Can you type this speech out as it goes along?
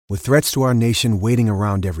With threats to our nation waiting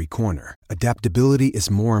around every corner, adaptability is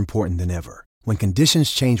more important than ever. When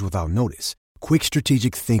conditions change without notice, quick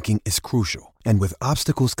strategic thinking is crucial. And with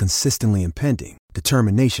obstacles consistently impending,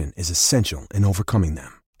 determination is essential in overcoming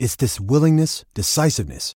them. It's this willingness,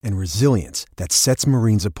 decisiveness, and resilience that sets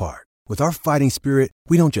Marines apart. With our fighting spirit,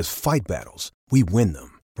 we don't just fight battles, we win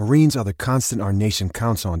them. Marines are the constant our nation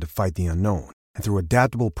counts on to fight the unknown. And through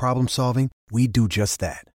adaptable problem solving, we do just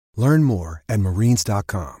that. Learn more at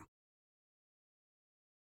marines.com.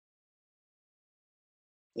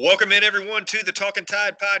 Welcome in, everyone, to the Talkin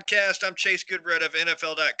Tide podcast. I'm Chase Goodbread of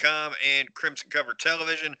NFL.com and Crimson Cover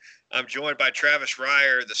Television. I'm joined by Travis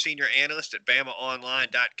Reier, the senior analyst at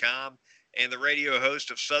BamaOnline.com and the radio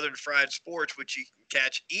host of Southern Fried Sports, which you can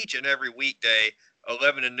catch each and every weekday,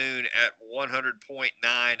 11 to noon at 100.9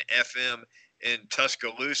 FM in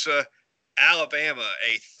Tuscaloosa. Alabama,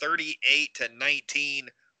 a 38-19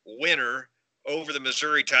 winner over the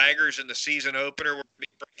Missouri Tigers in the season opener. We're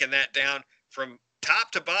breaking that down from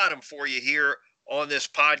top to bottom for you here on this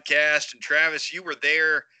podcast. And Travis, you were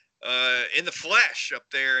there in the flesh up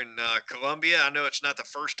there in Columbia. I know it's not the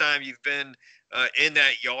first time you've been in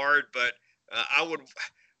that yard, but I would,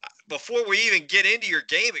 before we even get into your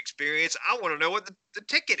game experience, I want to know what the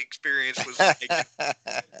ticket experience was like.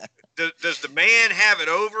 Does the man have it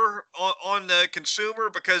over on the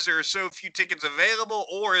consumer because there are so few tickets available,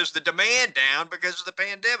 or is the demand down because of the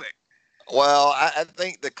pandemic? Well, I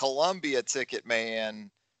think the Columbia ticket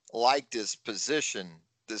man liked his position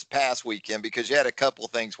this past weekend because you had a couple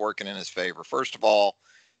of things working in his favor. First of all,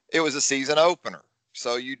 it was a season opener.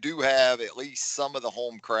 So you do have at least some of the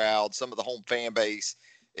home crowd, some of the home fan base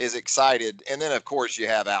is excited. And then, of course, you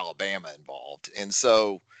have Alabama involved. And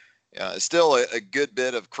so still a good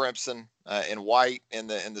bit of crimson and white in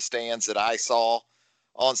the stands that I saw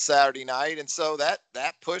on Saturday night. And so that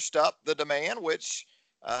pushed up the demand, which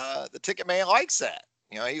the ticket man likes that.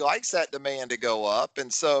 You know, he likes that demand to go up.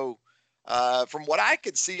 And so from what I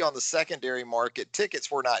could see on the secondary market, tickets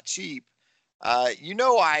were not cheap. I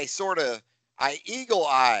eagle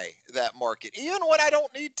eye that market, even when I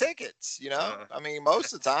don't need tickets, you know. I mean,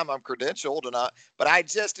 most of the time I'm credentialed but I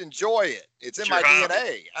just enjoy it. It's in my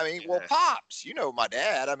DNA. I mean, well, Pops, you know, my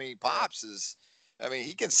dad, I mean, Pops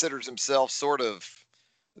he considers himself sort of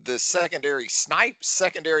the secondary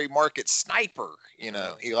market sniper, you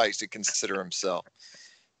know, he likes to consider himself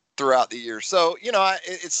throughout the year. So, you know,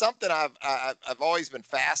 it's something I've always been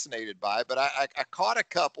fascinated by, but I caught a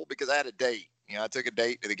couple because I had a date. You know, I took a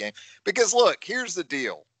date to the game because look, here's the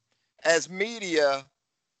deal. As media,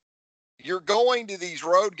 you're going to these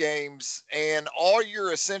road games and all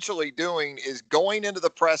you're essentially doing is going into the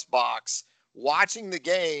press box, watching the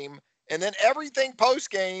game, and then everything post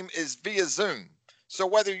game is via Zoom. So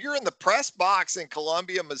whether you're in the press box in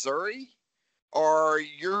Columbia, Missouri, or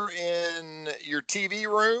you're in your TV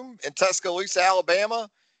room in Tuscaloosa, Alabama,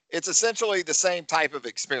 it's essentially the same type of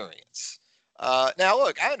experience. Now,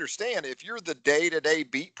 look, I understand if you're the day-to-day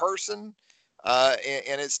beat person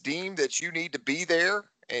and it's deemed that you need to be there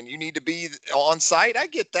and you need to be on site, I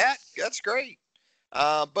get that. That's great.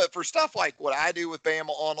 But for stuff like what I do with Bama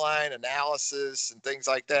Online analysis and things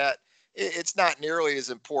like that, it's not nearly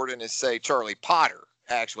as important as, say, Charlie Potter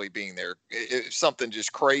actually being there. If something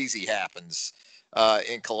just crazy happens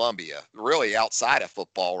in Columbia, really outside of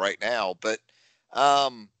football right now. But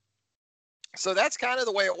so that's kind of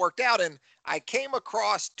the way it worked out. And I came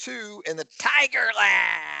across two in the Tiger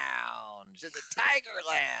Lounge.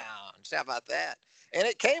 How about that? And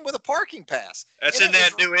it came with a parking pass. That's in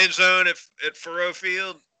that new end zone at Faroe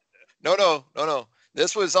Field? No.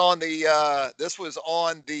 This was on the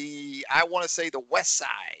I want to say the west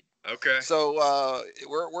side. Okay. So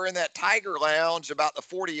we're in that Tiger Lounge about the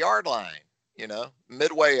 40-yard line, you know,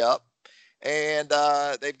 midway up. And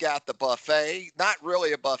they've got the buffet, not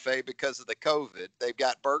really a buffet because of the COVID. They've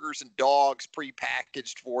got burgers and dogs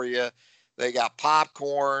prepackaged for you. They got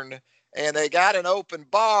popcorn and they got an open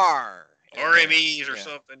bar. RMEs or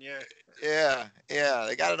something. Yeah. Yeah.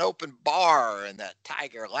 They got an open bar in that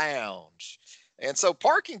Tiger Lounge. And so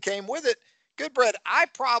parking came with it. Goodbread,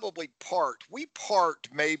 we parked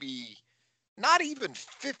maybe not even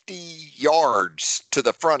 50 yards to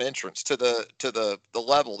the front entrance, to the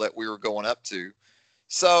level that we were going up to.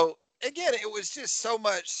 So again, it was just so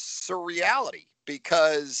much surreality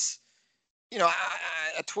because, you know,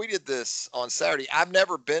 I tweeted this on Saturday. I've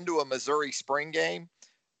never been to a Missouri spring game,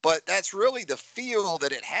 but that's really the feel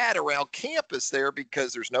that it had around campus there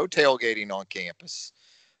because there's no tailgating on campus.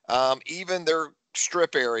 Even their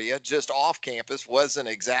strip area just off campus wasn't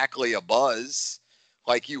exactly a buzz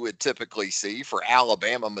like you would typically see for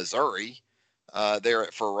Alabama, Missouri, there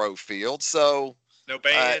at Faroe Field. So No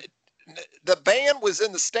band? The band was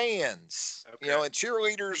in the stands, Okay. and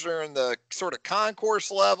cheerleaders are in the sort of concourse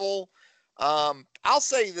level. I'll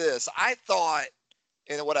say this. I thought,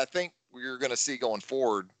 and what I think we're going to see going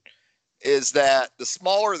forward is that the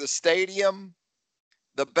smaller the stadium,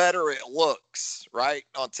 the better it looks, right,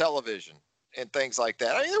 on television and things like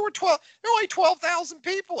that. I mean, there were only 12,000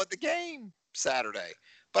 people at the game Saturday,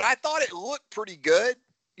 but I thought it looked pretty good,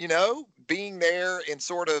 being there and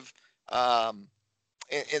sort of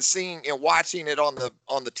and seeing and watching it on the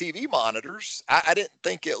TV monitors. I didn't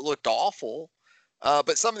think it looked awful.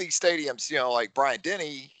 But some of these stadiums, like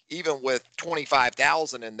Bryant-Denny, even with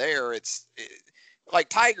 25,000 in there, like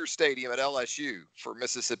Tiger Stadium at LSU for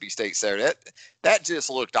Mississippi State Saturday. That just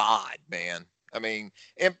looked odd, man. I mean,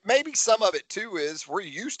 and maybe some of it too is we're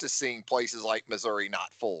used to seeing places like Missouri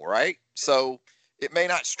not full, right? So it may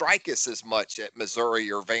not strike us as much at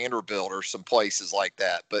Missouri or Vanderbilt or some places like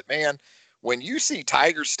that. But man, when you see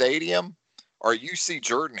Tiger Stadium or you see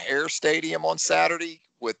Jordan-Hare Stadium on Saturday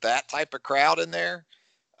with that type of crowd in there,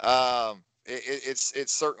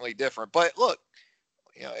 it's certainly different. But look,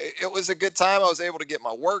 it was a good time. I was able to get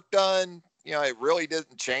my work done. It really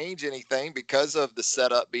didn't change anything because of the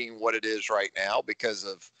setup being what it is right now, because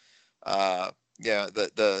of the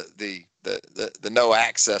no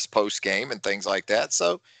access post game and things like that.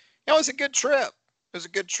 So it was a good trip. It was a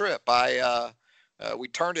good trip. We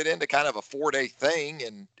turned it into kind of a 4-day thing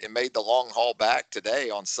and made the long haul back today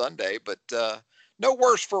on Sunday, but no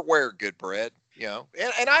worse for wear, good bread, and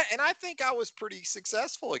I think I was pretty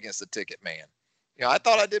successful against the ticket man. I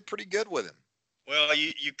thought I did pretty good with him. Well,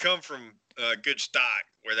 you come from good stock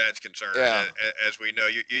where that's concerned. Yeah. As we know,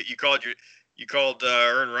 you called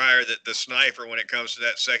Ern Reier the sniper when it comes to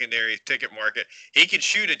that secondary ticket market. He could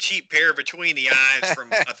shoot a cheap pair between the eyes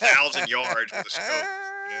from 1,000 yards with a scope.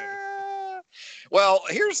 Yeah. Well,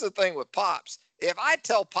 here's the thing with Pops. If I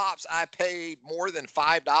tell Pops I paid more than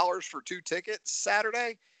 $5 for 2 tickets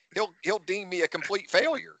Saturday, he'll deem me a complete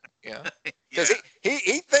failure. Because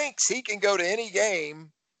he thinks he can go to any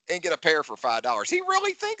game and get a pair for $5. He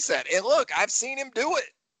really thinks that. And look, I've seen him do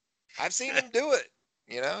it.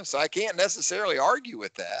 So I can't necessarily argue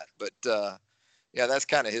with that. But that's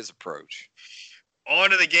kind of his approach.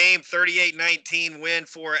 On to the game, 38-19 win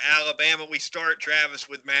for Alabama. We start, Travis,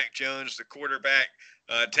 with Mac Jones, the quarterback,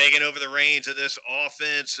 taking over the reins of this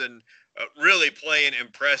offense and really playing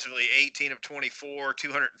impressively. 18 of 24,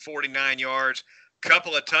 249 yards,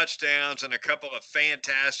 couple of touchdowns, and a couple of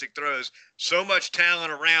fantastic throws. So much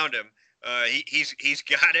talent around him. He's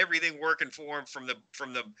got everything working for him, from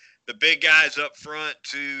the big guys up front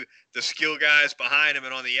to the skill guys behind him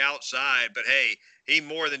and on the outside. But hey, he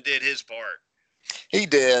more than did his part. He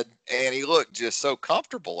did, and he looked just so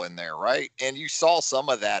comfortable in there, right? And you saw some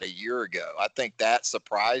of that a year ago. I think that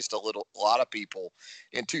surprised a lot of people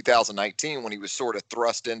in 2019 when he was sort of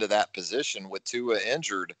thrust into that position with Tua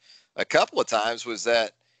injured a couple of times, was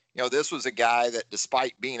that, this was a guy that,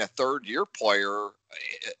 despite being a third-year player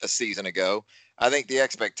a season ago, I think the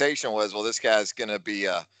expectation was, well, this guy's going to be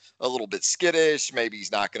a little bit skittish. Maybe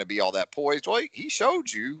he's not going to be all that poised. Well, he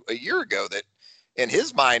showed you a year ago that, in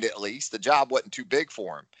his mind at least, the job wasn't too big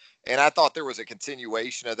for him. And I thought there was a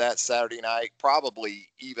continuation of that Saturday night, probably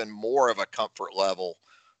even more of a comfort level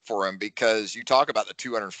for him, because you talk about the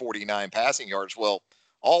 249 passing yards. Well,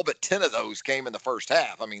 all but 10 of those came in the first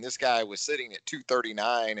half. I mean, this guy was sitting at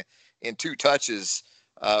 239 in 2 touches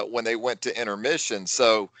when they went to intermission.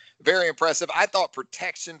 So very impressive. I thought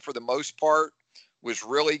protection for the most part was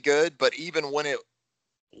really good, but even when it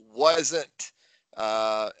wasn't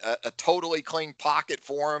a totally clean pocket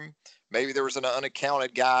for him, maybe there was an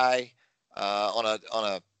unaccounted guy on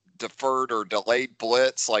a deferred or delayed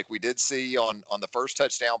blitz like we did see on the first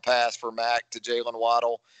touchdown pass for Mac to Jalen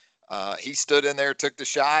Waddle. He stood in there, took the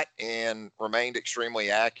shot, and remained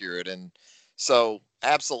extremely accurate. And so,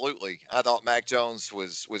 absolutely, I thought Mac Jones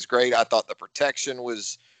was great. I thought the protection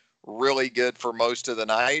was really good for most of the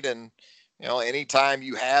night. And, anytime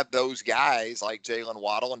you have those guys like Jalen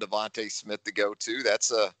Waddle and Devontae Smith to go to,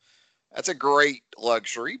 that's a great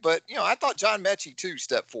luxury. But, I thought John Mechie, too,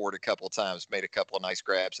 stepped forward a couple of times, made a couple of nice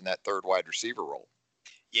grabs in that third wide receiver role.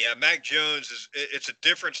 Yeah, Mac Jones it's a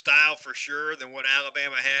different style for sure than what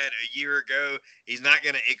Alabama had a year ago. He's not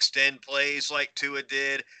going to extend plays like Tua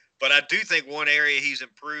did, but I do think one area he's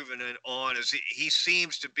improving on is he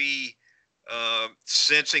seems to be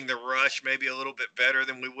sensing the rush maybe a little bit better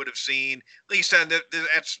than we would have seen. At least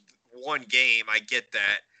that's one game. I get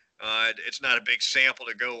that. It's not a big sample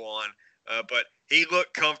to go on, but he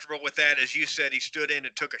looked comfortable with that. As you said, he stood in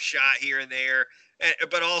and took a shot here and there,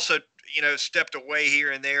 but also, stepped away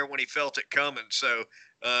here and there when he felt it coming. So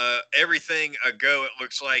everything a go, it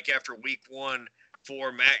looks like, after week one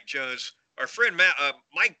for Mac Jones. Our friend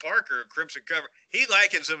Mike Barker of Crimson Cover, he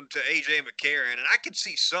likens him to A.J. McCarron, and I can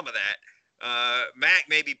see some of that. Mac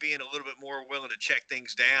maybe being a little bit more willing to check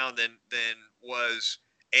things down than was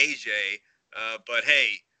A.J. But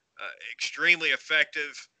hey, extremely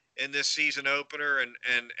effective in this season opener,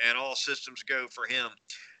 and all systems go for him.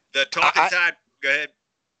 The Talkin Tide, go ahead.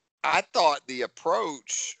 I thought the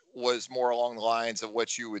approach was more along the lines of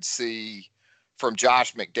what you would see from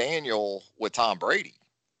Josh McDaniel with Tom Brady.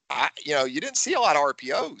 You didn't see a lot of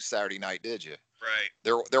RPOs Saturday night, did you? Right.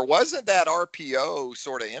 There wasn't that RPO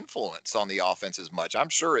sort of influence on the offense as much. I'm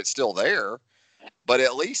sure it's still there, but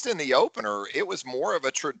at least in the opener, it was more of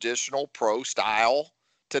a traditional pro style,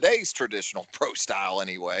 today's traditional pro style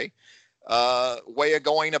anyway, way of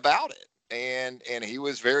going about it. And he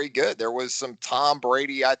was very good. There was some Tom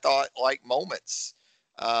Brady, I thought, like moments,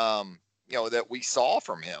 that we saw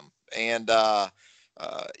from him. And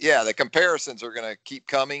the comparisons are going to keep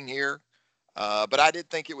coming here. But I did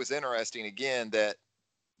think it was interesting, again, that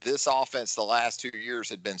this offense the last 2 years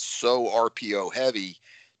had been so RPO heavy.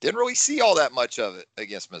 Didn't really see all that much of it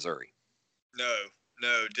against Missouri. No,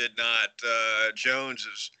 did not.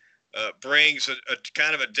 Jones brings a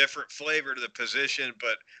kind of a different flavor to the position,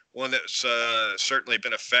 but one that's certainly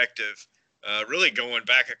been effective. Really going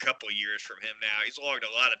back a couple of years from him now. He's logged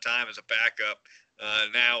a lot of time as a backup.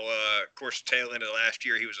 Now, of course, tail end of last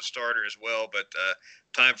year, he was a starter as well, but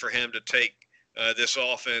time for him to take this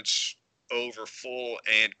offense over full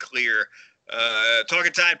and clear.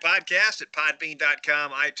 Talkin Tide podcast at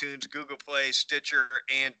podbean.com, iTunes, Google Play, Stitcher,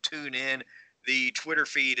 and TuneIn. The Twitter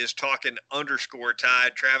feed is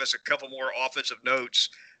Talkin_Tide. Travis, a couple more offensive notes,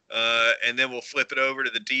 and then we'll flip it over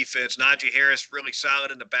to the defense. Najee Harris, really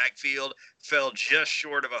solid in the backfield, fell just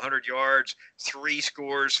short of 100 yards, 3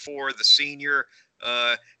 scores for the senior.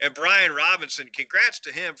 And Brian Robinson, congrats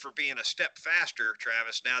to him for being a step faster,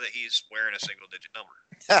 Travis, now that he's wearing a single-digit number.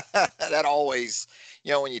 That always,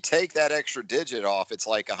 when you take that extra digit off, it's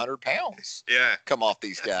like 100 pounds. Yeah, come off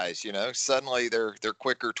these guys. Suddenly they're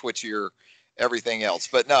quicker, twitchier, everything else.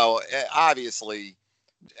 But no, obviously,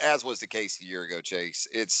 as was the case a year ago, Chase,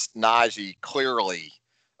 it's Najee clearly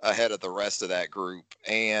ahead of the rest of that group.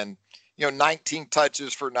 And 19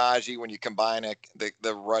 touches for Najee when you combine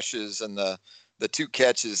the rushes and the 2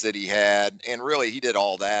 catches that he had, and really he did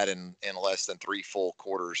all that in less than 3 full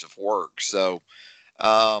quarters of work. So,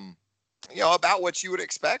 about what you would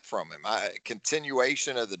expect from him,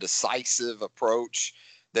 continuation of the decisive approach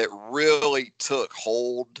that really took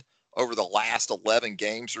hold over the last 11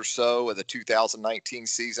 games or so of the 2019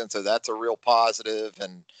 season. So that's a real positive,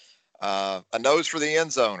 and a nose for the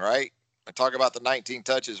end zone, right? I talk about the 19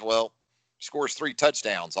 touches. Well, scores 3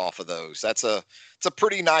 touchdowns off of those. It's a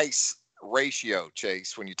pretty nice ratio,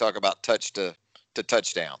 Chase, when you talk about touch to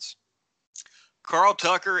touchdowns. Carl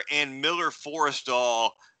Tucker and Miller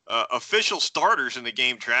Forrestall, official starters in the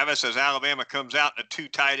game, Travis, as Alabama comes out in a 2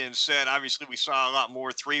 tight end set. Obviously, we saw a lot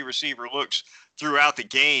more 3 receiver looks throughout the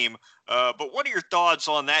game. But what are your thoughts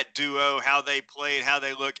on that duo, how they played, how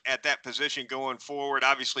they look at that position going forward?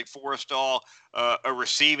 Obviously, Forrestall, a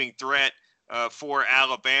receiving threat for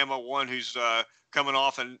Alabama, one who's coming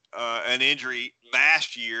off an injury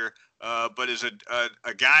last year, but is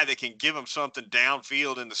a guy that can give him something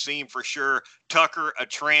downfield in the seam for sure. Tucker, a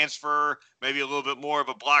transfer, maybe a little bit more of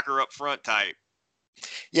a blocker up front type.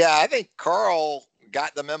 Yeah, I think Carl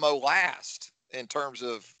got the memo last in terms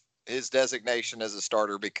of his designation as a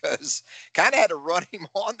starter, because kind of had to run him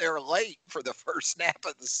on there late for the first snap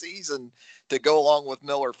of the season to go along with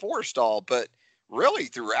Miller Forrestall. But really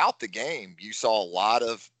throughout the game, you saw a lot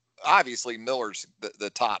of, obviously Miller's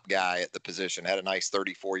the top guy at the position, had a nice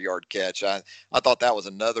 34-yard catch. I thought that was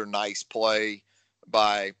another nice play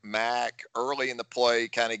by Mac early in the play,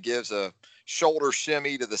 kind of gives a shoulder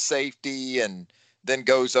shimmy to the safety and then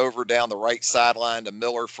goes over down the right sideline to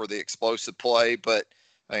Miller for the explosive play. But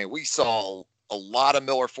I mean, we saw a lot of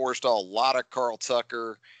Miller Forrestall, a lot of Carl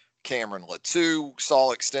Tucker. Cameron Latou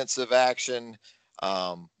saw extensive action.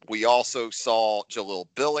 We also saw Jalil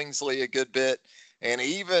Billingsley a good bit. And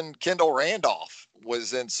even Kendall Randolph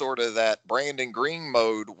was in sort of that Brandon Green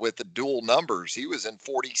mode with the dual numbers. He was in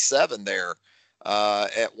 47 there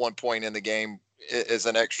at one point in the game as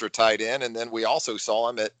an extra tight end. And then we also saw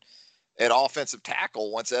him at offensive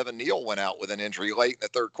tackle once Evan Neal went out with an injury late in the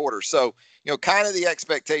third quarter. So, kind of the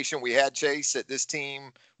expectation we had, Chase, that this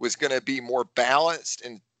team was going to be more balanced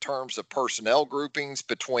in terms of personnel groupings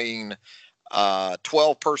between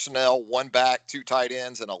 12 personnel, 1 back, 2 tight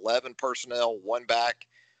ends, and 11 personnel, 1 back,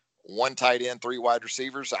 1 tight end, 3 wide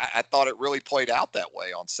receivers. I thought it really played out that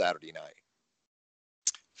way on Saturday night.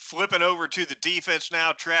 flipping over to the defense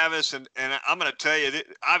now, Travis, and I'm going to tell you,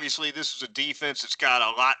 obviously this is a defense that's got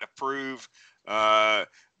a lot to prove.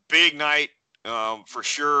 Big night for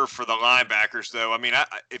sure for the linebackers, though. I mean,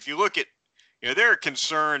 if you look at, there are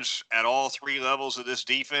concerns at all three levels of this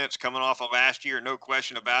defense coming off of last year, no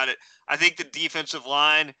question about it. I think the defensive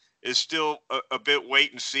line is still a bit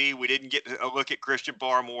wait and see. We didn't get a look at Christian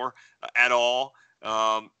Barmore at all.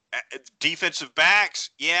 Defensive backs,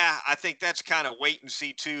 yeah, I think that's kind of wait and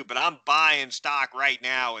see too, but I'm buying stock right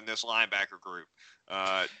now in this linebacker group.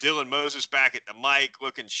 Dylan Moses back at the mic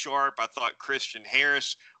looking sharp. I thought Christian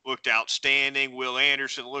Harris looked outstanding. Will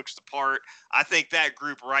Anderson looks the part. I think that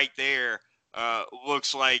group right there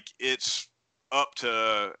looks like it's up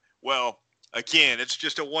to, well, again, it's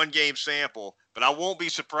just a one-game sample, but I won't be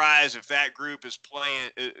surprised if that group is playing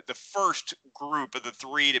the first group of the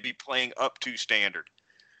three to be playing up to standard.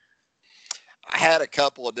 I had a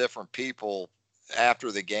couple of different people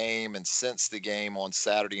after the game and since the game on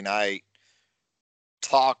Saturday night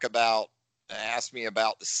ask me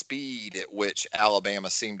about the speed at which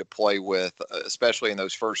Alabama seemed to play with, especially in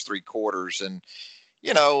those first three quarters. And,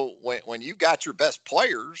 when you've got your best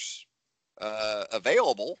players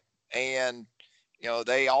available and,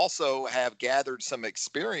 they also have gathered some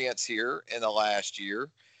experience here in the last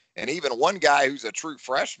year. And even one guy who's a true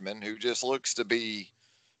freshman who just looks to be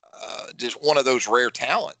just one of those rare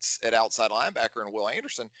talents at outside linebacker and Will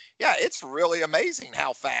Anderson. Yeah, it's really amazing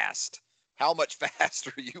how much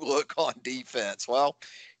faster you look on defense. Well,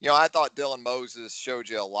 I thought Dylan Moses showed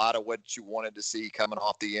you a lot of what you wanted to see coming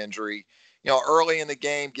off the injury. Early in the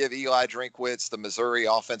game, give Eli Drinkwitz, the Missouri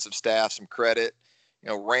offensive staff, some credit.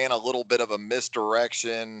 Ran a little bit of a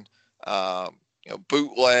misdirection,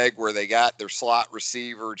 bootleg where they got their slot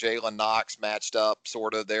receiver, Jalen Knox, matched up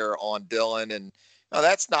sort of there on Dylan. And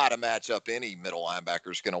that's not a matchup any middle linebacker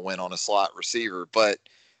is going to win on a slot receiver. But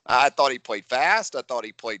I thought he played fast. I thought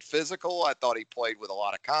he played physical. I thought he played with a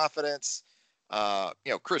lot of confidence.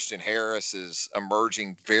 Christian Harris is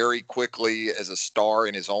emerging very quickly as a star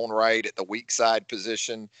in his own right at the weak side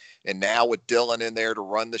position. And now with Dylan in there to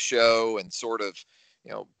run the show and sort of,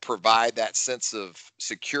 provide that sense of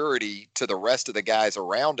security to the rest of the guys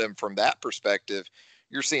around him from that perspective,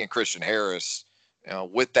 you're seeing Christian Harris,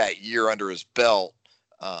 with that year under his belt,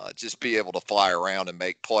 just be able to fly around and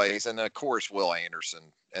make plays. And of course, Will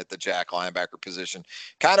Anderson at the jack linebacker position.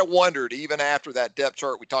 Kind of wondered, even after that depth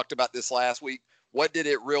chart, we talked about this last week, what did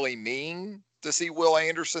it really mean to see Will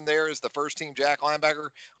Anderson there as the first team jack linebacker?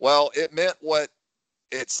 Well, it meant what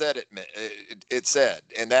it said it said,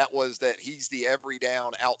 and that was that he's the every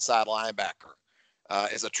down outside linebacker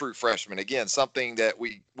as a true freshman. Again, something that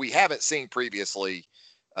we haven't seen previously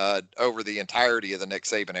over the entirety of the Nick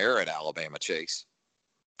Saban era at Alabama, Chase.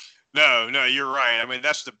 No, you're right. I mean,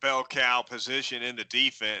 that's the bell cow position in the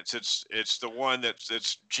defense. It's the one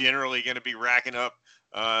that's generally going to be racking up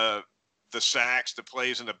the sacks, the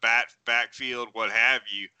plays in the backfield, what have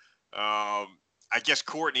you. I guess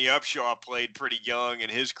Courtney Upshaw played pretty young in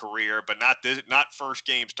his career, but not first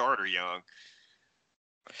game starter young.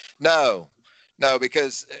 No,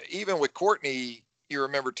 because even with Courtney, you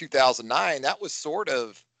remember 2009, that was sort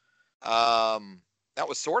of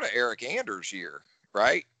Eric Anders' year,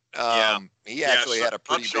 right? He actually had a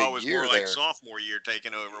pretty Upshaw big was year more there. like sophomore year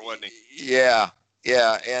taking over, wasn't he? Yeah,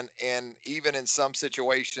 and even in some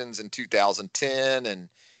situations in 2010 and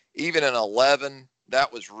even in 11,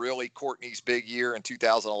 that was really Courtney's big year in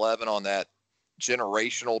 2011 on that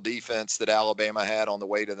generational defense that Alabama had on the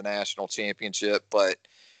way to the national championship. But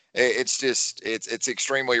it's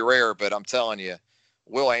extremely rare. But I'm telling you,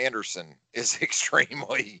 Will Anderson is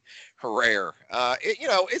extremely rare.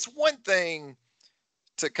 It's one thing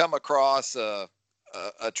to come across a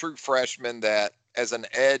true freshman that as an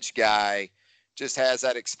edge guy just has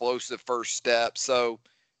that explosive first step. So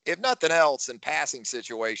if nothing else in passing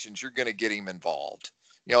situations, you're going to get him involved.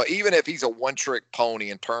 Even if he's a one-trick pony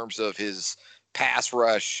in terms of his pass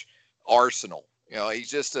rush arsenal, he's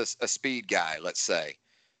just a speed guy, let's say.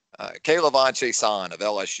 Caleb Anchesan of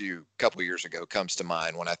LSU a couple years ago comes to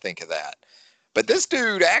mind when I think of that. But this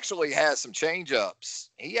dude actually has some change-ups.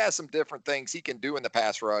 He has some different things he can do in the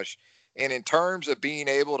pass rush. And in terms of being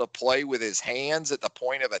able to play with his hands at the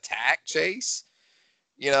point of attack, Chase,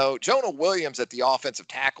 Jonah Williams at the offensive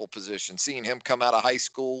tackle position, seeing him come out of high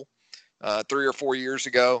school 3 or 4 years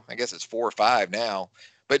ago, I guess it's 4 or 5 now.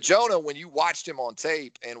 But Jonah, when you watched him on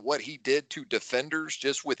tape and what he did to defenders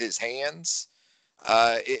just with his hands,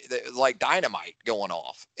 it like dynamite going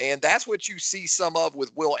off. And that's what you see some of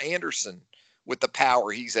with Will Anderson with the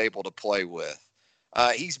power he's able to play with.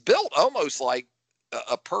 He's built almost like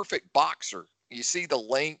a perfect boxer. You see the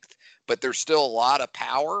length, but there's still a lot of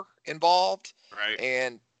power involved. Right.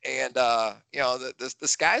 And the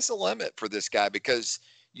sky's the limit for this guy, because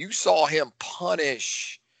you saw him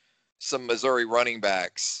punish some Missouri running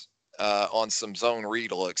backs on some zone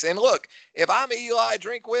read looks. And look, if I'm Eli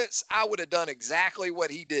Drinkwitz, I would have done exactly what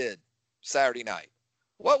he did Saturday night.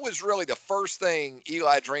 What was really the first thing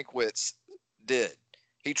Eli Drinkwitz did?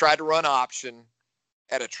 He tried to run option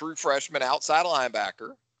at a true freshman outside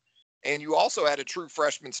linebacker, and you also had a true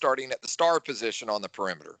freshman starting at the star position on the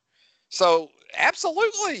perimeter. So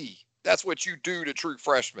absolutely, that's what you do to true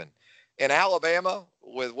freshmen. In Alabama,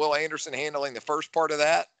 with Will Anderson handling the first part of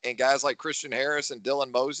that, and guys like Christian Harris and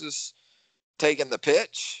Dylan Moses taking the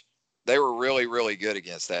pitch, they were really, really good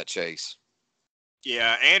against that, Chase.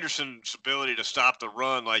 Yeah, Anderson's ability to stop the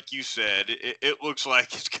run, like you said, it looks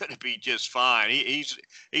like it's going to be just fine. He's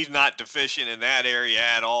not deficient in that area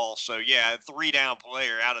at all. So, yeah, 3-down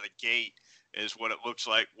player out of the gate is what it looks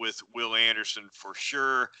like with Will Anderson for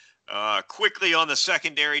sure. Quickly on the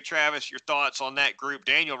secondary, Travis, your thoughts on that group.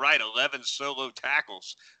 Daniel Wright, 11 solo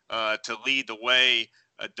tackles to lead the way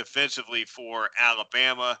defensively for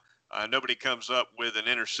Alabama. Nobody comes up with an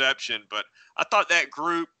interception, but I thought that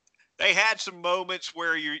group, they had some moments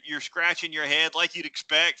where you're scratching your head like you'd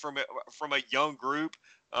expect from a young group.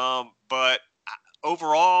 But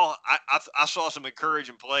overall, I saw some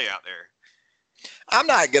encouraging play out there. I'm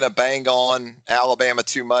not going to bang on Alabama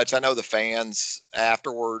too much. I know the fans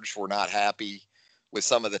afterwards were not happy with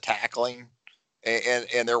some of the tackling,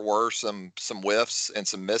 and there were some whiffs and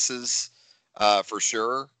some misses for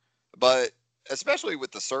sure. But especially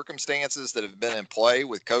with the circumstances that have been in play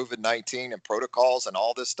with COVID-19 and protocols and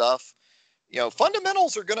all this stuff,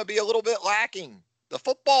 fundamentals are going to be a little bit lacking. The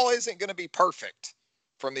football isn't going to be perfect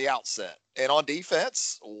from the outset. And on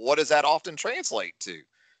defense, what does that often translate to?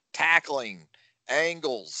 Tackling,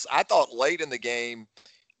 angles. I thought late in the game,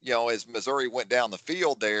 as Missouri went down the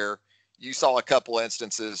field there, you saw a couple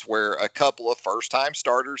instances where a couple of first-time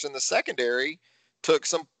starters in the secondary took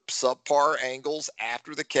some subpar angles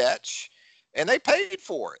after the catch, and they paid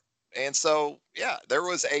for it. And so, yeah, there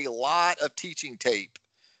was a lot of teaching tape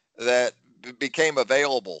that became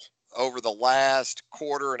available over the last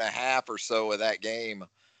quarter and a half or so of that game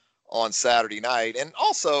on Saturday night. And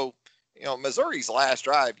also, Missouri's last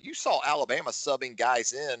drive, you saw Alabama subbing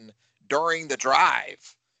guys in during the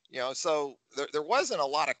drive. So there wasn't a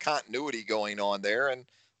lot of continuity going on there. And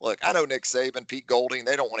look, I know Nick Saban, Pete Golding,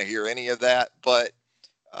 they don't want to hear any of that. But,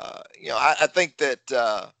 I think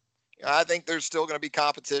that I think there's still going to be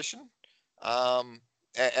competition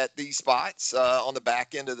at these spots on the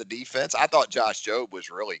back end of the defense. I thought Josh Jobe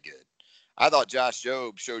was really good. I thought Josh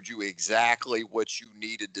Jobe showed you exactly what you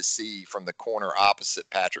needed to see from the corner opposite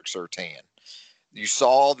Patrick Surtain. You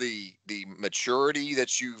saw the maturity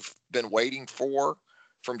that you've been waiting for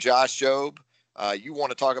from Josh Jobe. You want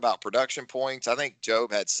to talk about production points. I think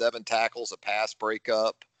Jobe had 7 tackles, a pass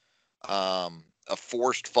breakup, a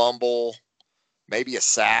forced fumble, maybe a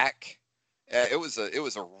sack. It was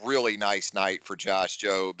a really nice night for Josh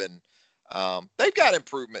Jobe, and they've got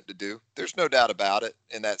improvement to do. There's no doubt about it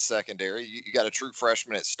in that secondary. You got a true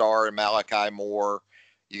freshman at star in Malachi Moore.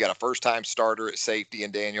 You got a first-time starter at safety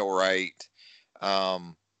in Daniel Wright.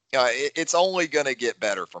 It's only going to get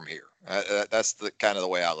better from here. That's the kind of the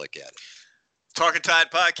way I look at it. Talkin Tide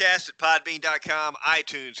podcast at podbean.com,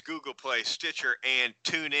 iTunes, Google Play, Stitcher, and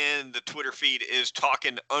TuneIn. The Twitter feed is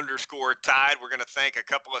Talkin_Tide. We're going to thank a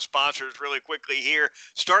couple of sponsors really quickly here,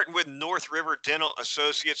 starting with North River Dental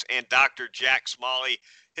Associates and Dr. Jack Smalley.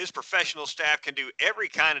 His professional staff can do every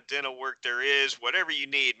kind of dental work there is, whatever you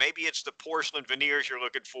need. Maybe it's the porcelain veneers you're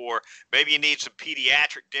looking for. Maybe you need some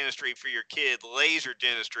pediatric dentistry for your kid, laser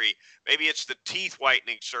dentistry. Maybe it's the teeth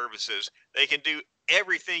whitening services. They can do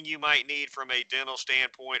everything you might need from a dental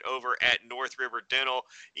standpoint over at North River Dental.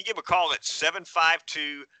 You give a call at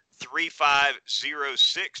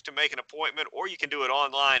 752-3506 to make an appointment, or you can do it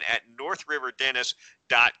online at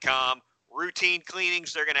northriverdentist.com. Routine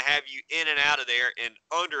cleanings, they're going to have you in and out of there in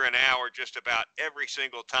under an hour just about every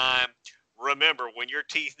single time. Remember, when your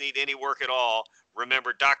teeth need any work at all,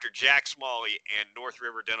 remember Dr. Jack Smalley and North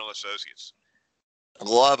River Dental Associates.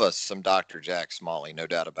 Love us some Dr. Jack Smalley, no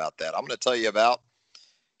doubt about that. I'm going to tell you about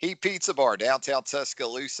Heat Pizza Bar, downtown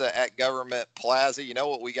Tuscaloosa at Government Plaza. You know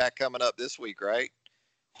what we got coming up this week, right?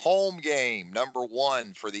 Home game number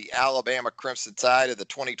 1 for the Alabama Crimson Tide of the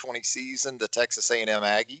 2020 season, the Texas A&M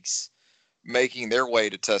Aggies, making their way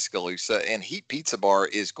to Tuscaloosa. And Heat Pizza Bar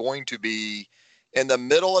is going to be in the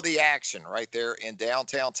middle of the action right there in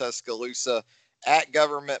downtown Tuscaloosa at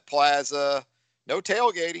Government Plaza. No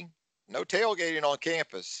tailgating on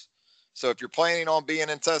campus. So if you're planning on being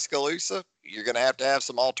in Tuscaloosa, you're going to have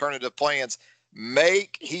some alternative plans.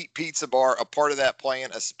 Make Heat Pizza Bar a part of that plan,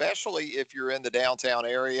 especially if you're in the downtown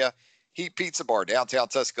area. Heat Pizza Bar, downtown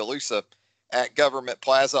Tuscaloosa at Government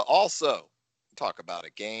Plaza. Also, talk about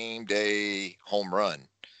a game day home run.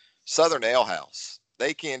 Southern Ale House.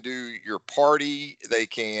 They can do your party. They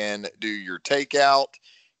can do your takeout.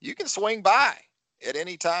 You can swing by at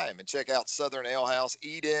any time and check out Southern Ale House.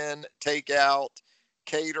 Eat in, takeout,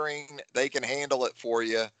 catering. They can handle it for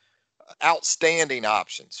you. Outstanding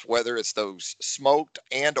options, whether it's those smoked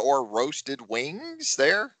and or roasted wings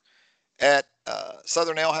there at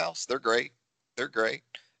Southern Ale House. They're great. They're great.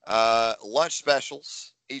 Lunch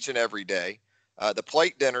specials each and every day. The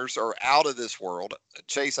plate dinners are out of this world.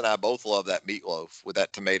 Chase and I both love that meatloaf with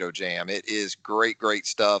that tomato jam. It is great, great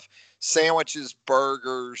stuff. Sandwiches,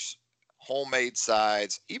 burgers, homemade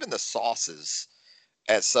sides, even the sauces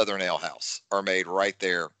at Southern Ale House are made right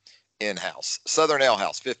there in-house. Southern Ale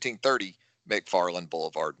House, 1530 McFarland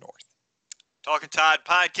Boulevard North. Talkin Tide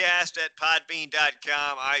podcast at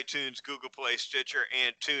podbean.com, iTunes, Google Play, Stitcher,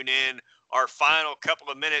 and TuneIn. Our final couple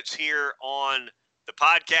of minutes here on the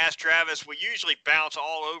podcast, Travis. We usually bounce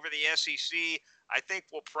all over the SEC. I think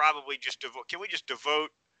we'll probably just devote. Can we just devote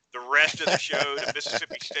the rest of the show to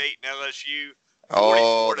Mississippi State and LSU?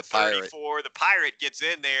 44 to 34. The Pirate gets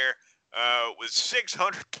in there with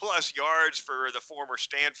 600 plus yards for the former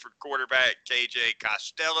Stanford quarterback KJ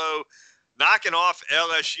Costello, knocking off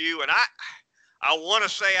LSU. And I want to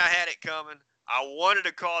say I had it coming. I wanted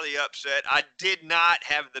to call the upset. I did not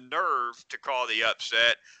have the nerve to call the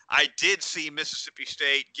upset. I did see Mississippi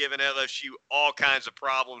State giving LSU all kinds of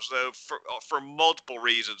problems, though, for multiple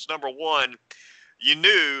reasons. Number one, you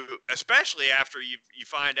knew, especially after you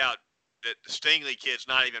find out that the Stingley kid's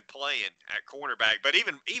not even playing at cornerback, but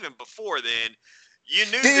even before then, you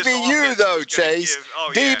knew DBU though, Chase.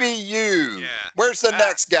 DBU. Yeah. Where's the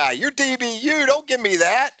next guy? You're DBU. Don't give me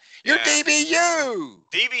that. You're DBU.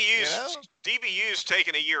 DBU's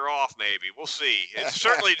taking a year off, maybe. We'll see. It's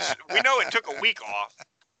certainly, we know it took a week off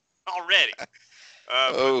already.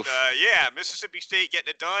 Mississippi State getting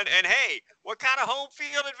it done. And, hey, what kind of home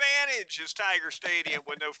field advantage is Tiger Stadium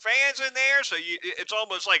with no fans in there? So it's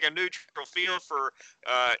almost like a neutral field for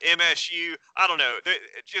MSU. I don't know.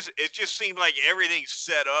 It just seemed like everything's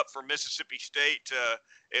set up for Mississippi State to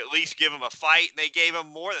at least give them a fight, and they gave them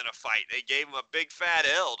more than a fight. They gave them a big fat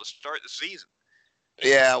L to start the season.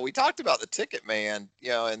 Yeah, we talked about the ticket, man,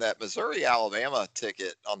 and that Missouri-Alabama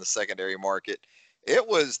ticket on the secondary market. It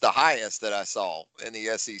was the highest that I saw in the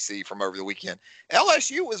SEC from over the weekend.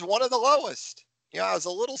 LSU was one of the lowest. I was a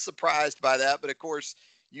little surprised by that, but of course,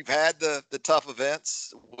 you've had the tough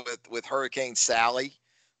events with Hurricane Sally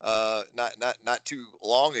not too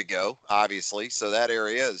long ago, obviously. So that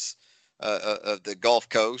area is of the Gulf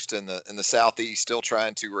Coast and the Southeast still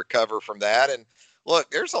trying to recover from that. And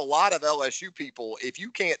look, there's a lot of LSU people. If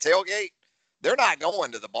you can't tailgate, they're not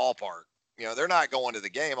going to the ballpark. They're not going to the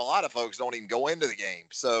game. A lot of folks don't even go into the game.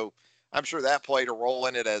 So I'm sure that played a role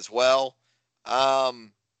in it as well.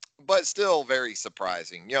 But still very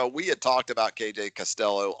surprising. We had talked about KJ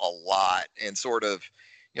Costello a lot and sort of,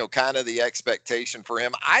 kind of the expectation for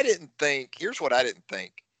him. Here's what I didn't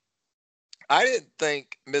think. I didn't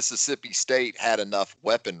think Mississippi State had enough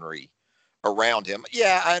weaponry around him.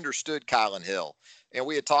 Yeah, I understood Kylan Hill, and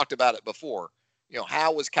we had talked about it before.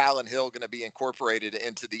 How was Kylan Hill going to be incorporated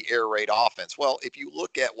into the air raid offense? Well, if you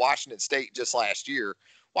look at Washington State just last year,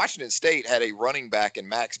 Washington State had a running back in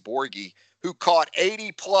Max Borghi who caught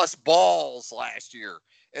 80-plus balls last year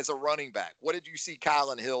as a running back. What did you see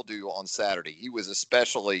Kylan Hill do on Saturday? He was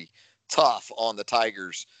especially tough on the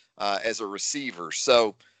Tigers as a receiver.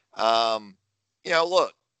 So,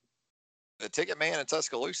 look, the ticket man in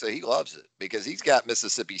Tuscaloosa, he loves it because he's got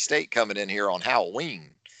Mississippi State coming in here on Halloween.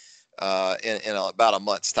 In about a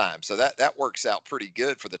month's time. So that works out pretty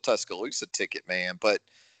good for the Tuscaloosa ticket man. But,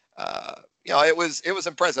 it was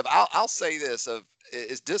impressive. I'll say this, of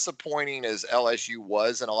as disappointing as LSU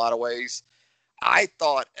was in a lot of ways, I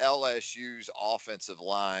thought LSU's offensive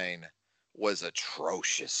line was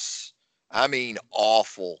atrocious. I mean,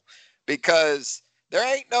 awful, because there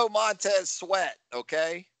ain't no Montez Sweat,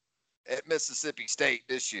 okay, at Mississippi State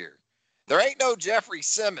this year. There ain't no Jeffrey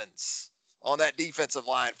Simmons on that defensive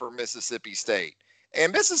line for Mississippi State.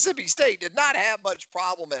 And Mississippi State did not have much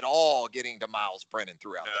problem at all getting to Miles Brennan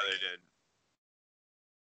throughout that game. They did.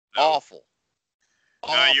 No. Awful.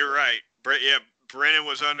 No, you're right. Brennan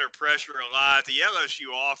was under pressure a lot. The LSU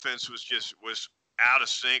offense was out of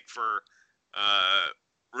sync for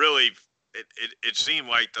really it seemed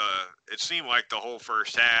like the whole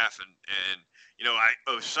first half, and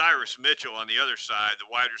Osiris Mitchell on the other side, the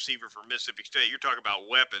wide receiver for Mississippi State. You're talking about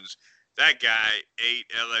weapons. that guy ate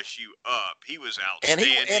LSU up. He was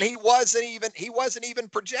outstanding. And he wasn't even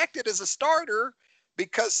projected as a starter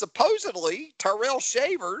because supposedly Tyrell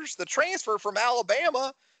Shavers, the transfer from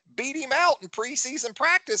Alabama, beat him out in preseason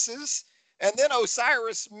practices. And then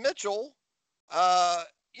Osiris Mitchell,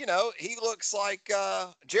 he looks like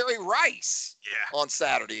Jerry Rice on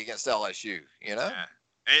Saturday against LSU, Yeah.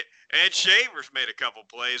 And Shavers made a couple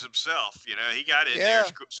plays himself. He got in there,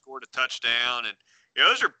 scored a touchdown, and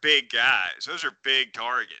those are big guys. Those are big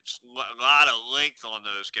targets. A lot of length on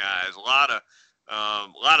those guys. A lot of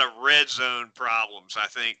red zone problems, I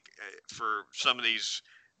think, for some of these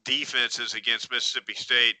defenses against Mississippi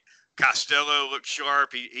State. Costello looked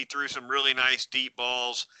sharp. He threw some really nice deep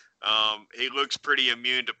balls. He looks pretty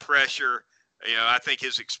immune to pressure. I think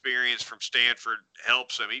his experience from Stanford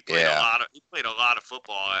helps him. He played a lot of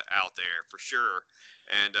football out there for sure.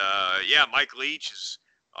 And Mike Leach is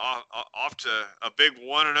off to a big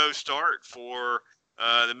 1-0 start for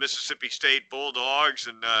the Mississippi State Bulldogs,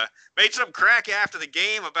 and made some crack after the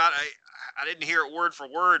game about I didn't hear it word for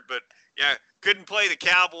word, but couldn't play the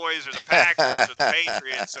Cowboys or the Packers or the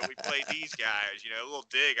Patriots, so we played these guys. A little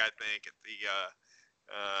dig, I think,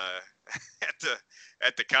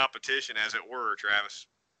 at the competition, as it were, Travis.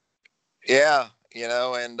 Yeah,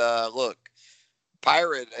 and look,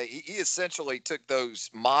 Pirate, he essentially took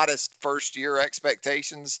those modest first-year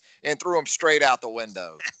expectations and threw them straight out the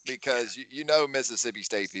window because Mississippi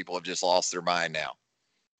State people have just lost their mind now.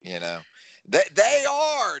 They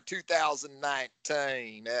are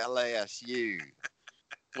 2019 LSU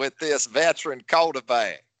with this veteran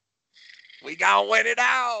quarterback. We gonna win it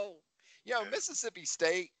all. Mississippi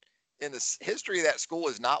State, in the history of that school,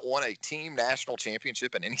 has not won a team national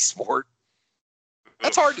championship in any sport.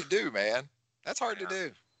 That's hard to do, man. That's hard to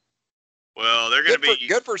do. Well, they're going to be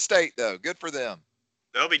good for State, though. Good for them.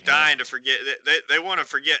 They'll be dying to forget. They want to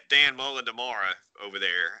forget Dan Mullen tomorrow over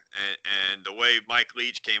there, and the way Mike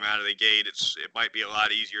Leach came out of the gate, it might be a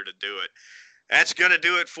lot easier to do it. That's going to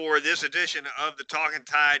do it for this edition of the Talkin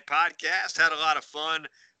Tide podcast. Had a lot of fun.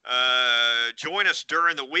 Join us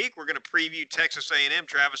during the week. We're going to preview Texas A&M,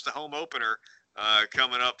 Travis, the home opener,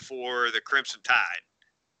 coming up for the Crimson Tide.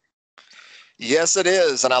 Yes, it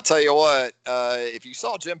is. And I'll tell you what, if you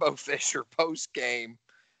saw Jimbo Fisher post game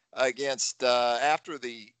against after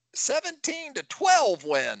the 17-12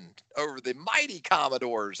 win over the mighty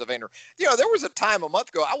Commodores of Vandy, there was a time a month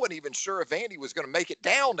ago I wasn't even sure if Vandy was going to make it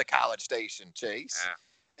down to College Station, Chase.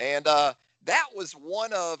 Yeah. And that was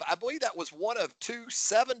one of 2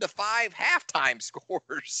 7-5 halftime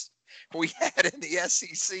scores we had in the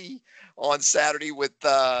SEC on Saturday, with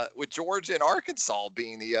Georgia and Arkansas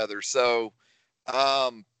being the other. So,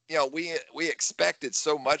 we expected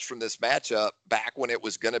so much from this matchup back when it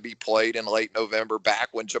was going to be played in late November, back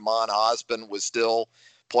when Jamon Osborne was still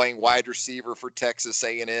playing wide receiver for Texas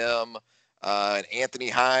A&M, and Anthony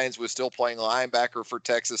Hines was still playing linebacker for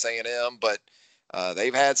Texas A&M, but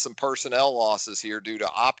they've had some personnel losses here due to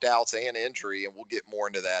opt-outs and injury, and we'll get more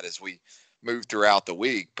into that as we move throughout the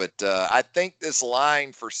week. But I think this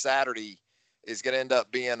line for Saturday is going to end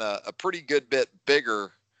up being a pretty good bit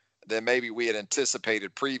bigger than maybe we had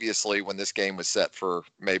anticipated previously when this game was set for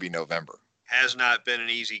maybe November. Has not been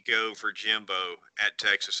an easy go for Jimbo at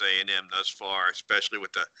Texas A&M thus far, especially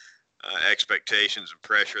with the expectations and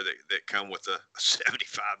pressure that come with a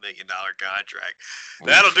 $75 million contract.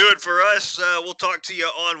 That'll do it for us. We'll talk to you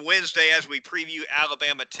on Wednesday as we preview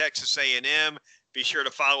Alabama, Texas A&M. Be sure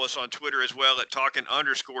to follow us on Twitter as well at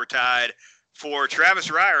Talkin_Tide. For Travis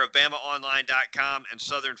Reier of BamaOnline.com and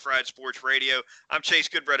Southern Fried Sports Radio, I'm Chase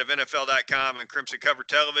Goodbread of NFL.com and Crimson Cover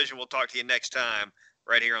Television. We'll talk to you next time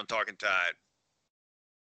right here on Talkin Tide.